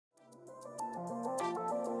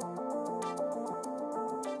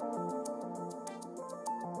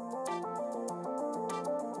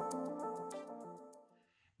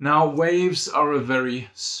Now, waves are a very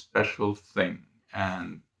special thing,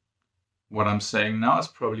 and what I'm saying now is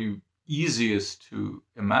probably easiest to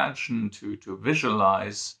imagine, to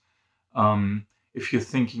visualize, if you're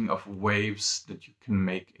thinking of waves that you can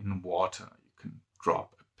make in water. You can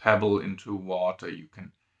drop a pebble into water, you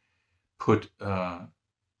can put a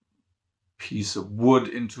piece of wood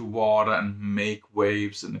into water and make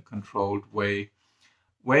waves in a controlled way.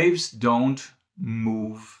 Waves don't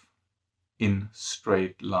move in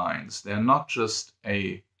straight lines. They're not just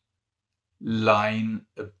a line,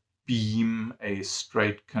 a beam, a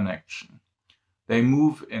straight connection. They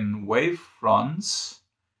move in wave fronts,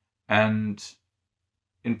 and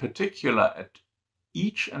in particular at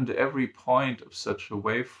each and every point of such a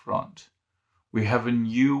wave front, we have a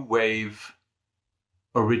new wave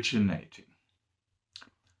originating.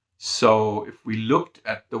 So if we looked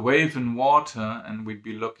at the wave in water and we'd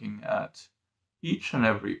be looking at each and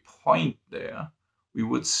every point there, we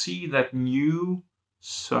would see that new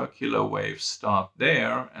circular waves start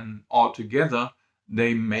there, and altogether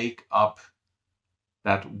they make up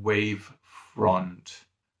that wave front,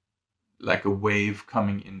 like a wave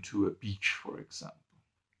coming into a beach, for example.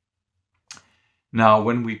 Now,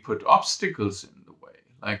 when we put obstacles in the way,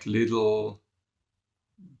 like little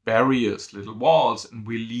barriers, little walls, and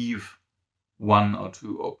we leave one or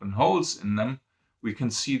two open holes in them, we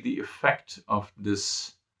can see the effect of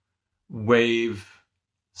this waves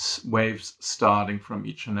starting from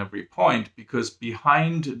each and every point, because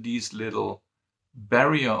behind these little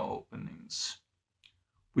barrier openings,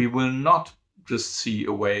 we will not just see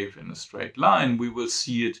a wave in a straight line, we will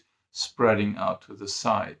see it spreading out to the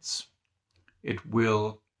sides. It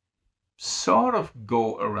will sort of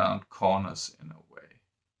go around corners in a way.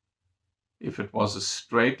 If it was a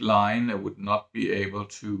straight line, it would not be able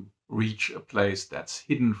to reach a place that's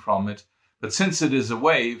hidden from it. But since it is a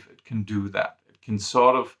wave, it can do that. It can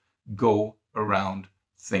sort of go around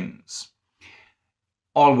things.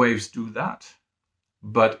 All waves do that,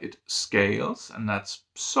 but it scales, and that's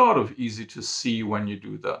sort of easy to see when you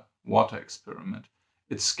do the water experiment.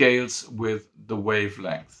 It scales with the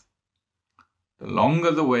wavelength. The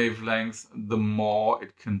longer the wavelength, the more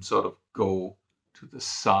it can sort of go to the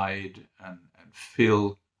side and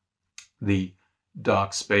fill the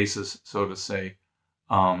dark spaces, so to say,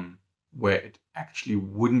 where it actually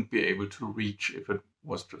wouldn't be able to reach if it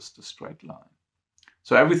was just a straight line.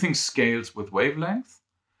 So everything scales with wavelength,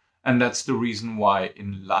 and that's the reason why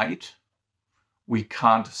in light we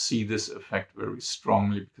can't see this effect very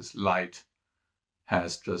strongly, because light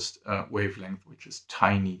has just a wavelength which is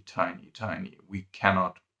tiny, tiny, tiny. We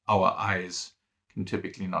cannot, our eyes can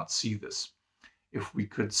typically not see this. If we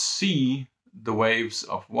could see the waves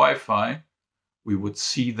of Wi-Fi, we would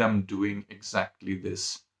see them doing exactly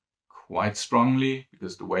this quite strongly,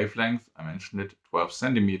 because the wavelength, I mentioned it, 12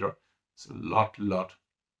 centimeter, is a lot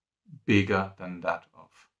bigger than that of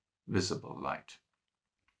visible light.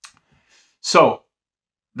 So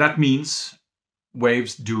that means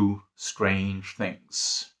waves do strange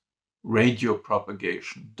things. Radio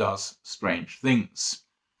propagation does strange things.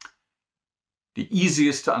 The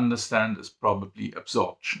easiest to understand is probably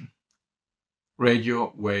absorption.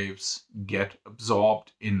 Radio waves get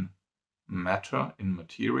absorbed in matter, in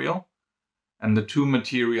material, and the two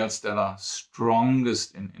materials that are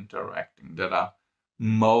strongest in interacting, that are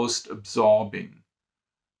most absorbing,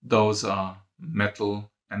 those are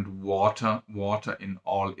metal and water, water in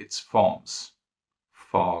all its forms.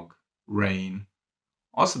 Fog, rain,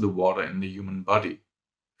 also the water in the human body.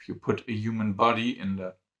 If you put a human body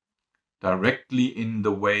directly in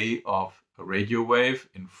the way of a radio wave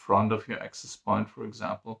in front of your access point, for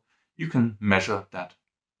example, you can measure that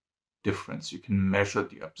difference. You can measure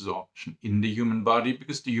the absorption in the human body,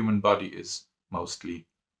 because the human body is mostly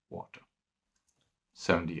water.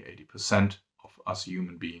 70-80% of us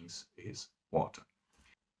human beings is water.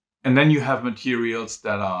 And then you have materials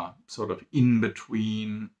that are sort of in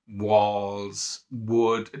between, walls,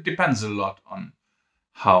 wood. It depends a lot on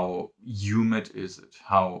how humid is it,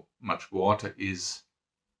 how much water is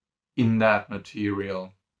in that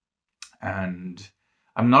material. And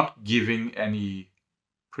I'm not giving any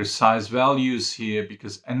precise values here,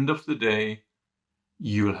 because end of the day,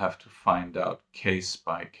 you'll have to find out case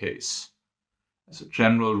by case. As a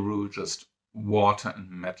general rule, just water and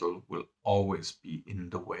metal will always be in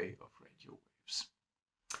the way of radio waves.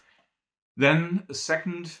 Then a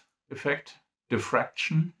second effect,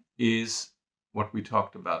 diffraction, is what we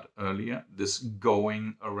talked about earlier, this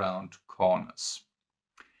going around corners.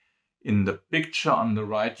 In the picture on the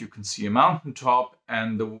right, you can see a mountaintop,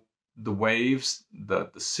 and the waves, the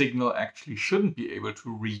signal actually shouldn't be able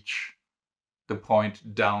to reach the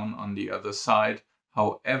point down on the other side.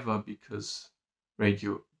 However, because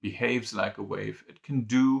radio behaves like a wave, it can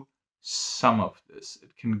do some of this.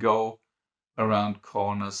 It can go around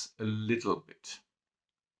corners a little bit.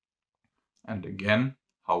 And again,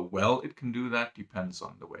 how well it can do that depends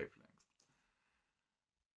on the wavelength.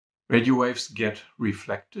 Radio waves get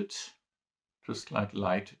reflected, just like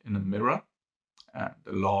light in a mirror. And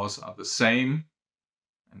the laws are the same.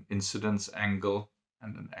 An incidence angle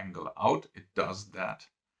and an angle out, it does that.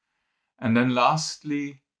 And then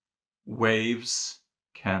lastly, waves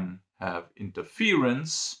can have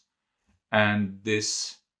interference, and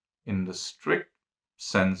this, in the strict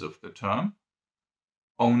sense of the term,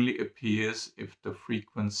 only appears if the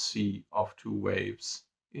frequency of two waves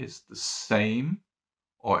is the same,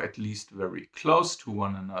 or at least very close to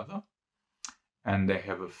one another, and they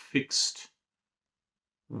have a fixed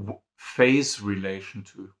phase relation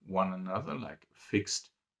to one another, like a fixed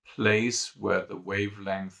place where the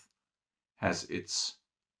wavelength has its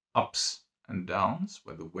ups and downs,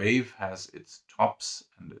 where the wave has its tops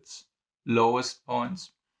and its lowest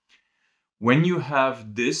points. When you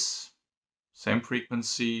have this same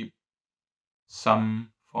frequency,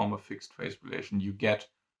 some form of fixed phase relation, you get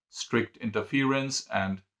strict interference,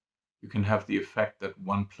 and you can have the effect that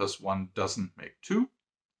 1 + 1 doesn't make 2,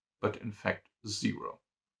 but in fact 0.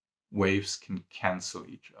 Waves can cancel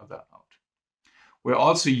each other out. We're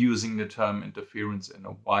also using the term interference in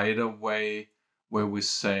a wider way, where we're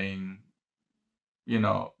saying,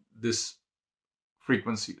 this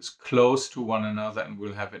frequency is close to one another and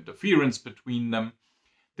we'll have interference between them.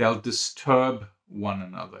 They'll disturb one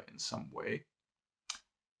another in some way.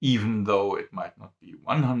 Even though it might not be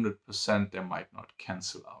 100%, they might not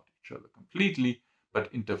cancel out each other completely,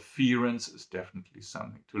 but interference is definitely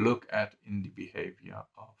something to look at in the behavior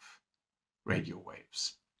of radio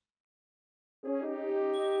waves.